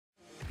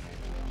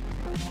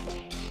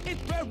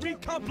It's very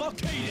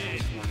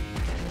complicated.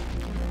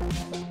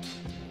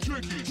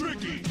 Tricky,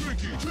 tricky,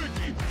 tricky,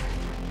 tricky.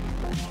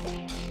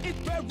 It's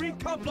very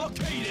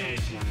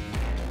complicated.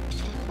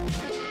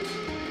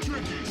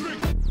 Tricky,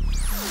 tricky.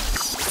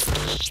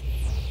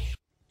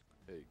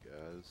 Hey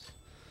guys,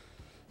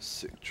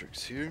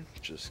 SickTrickz here.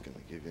 Just gonna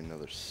give you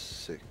another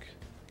sick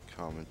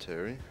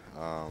commentary.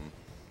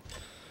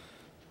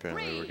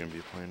 Apparently we're gonna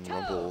be playing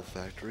Brawl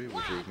Factory,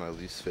 which is my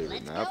least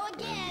favorite map,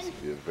 and this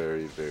will be a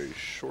very, very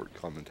short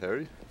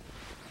commentary.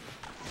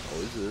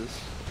 Always is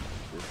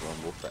with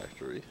Brawl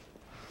Factory.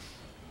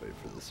 Wait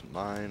for this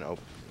mine. Oh,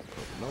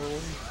 put another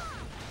one.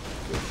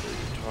 Go for the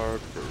guitar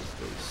because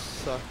they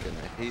suck and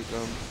I hate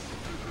them.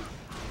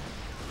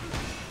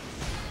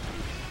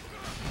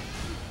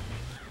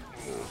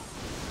 Cool.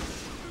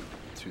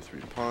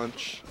 2-3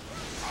 punch.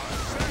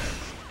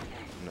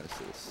 Nice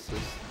little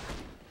assist.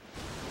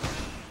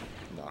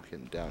 Knock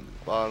him down to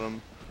the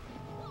bottom.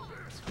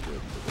 That's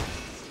good.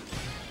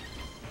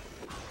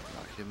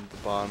 Knock him to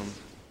the bottom.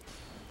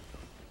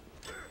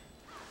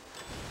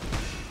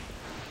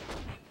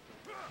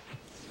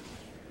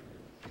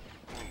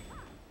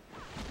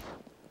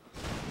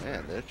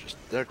 Man,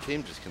 their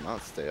team just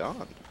cannot stay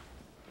on.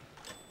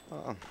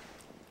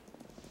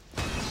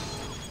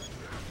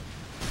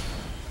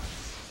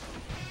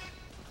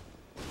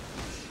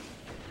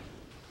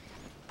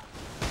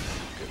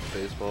 Good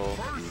baseball,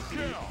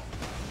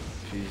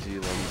 easy,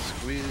 lemon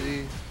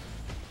squeezy.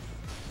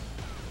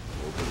 A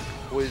little bit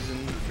of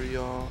poison for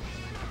y'all.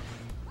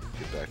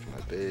 Get back to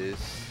my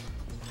base.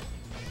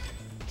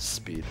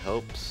 Speed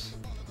helps.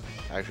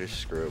 Actually,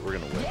 screw it, we're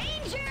gonna win.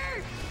 Danger!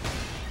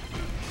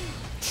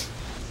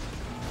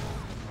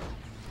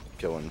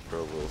 Going for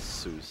a little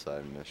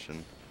suicide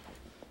mission.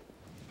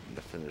 And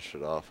to finish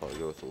it off, I'll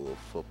go with a little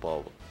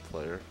football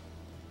player.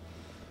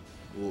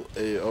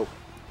 Oh,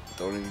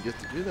 don't even get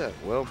to do that.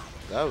 Well,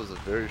 that was a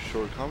very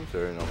short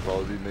commentary, and I'll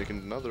probably be making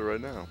another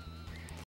right now.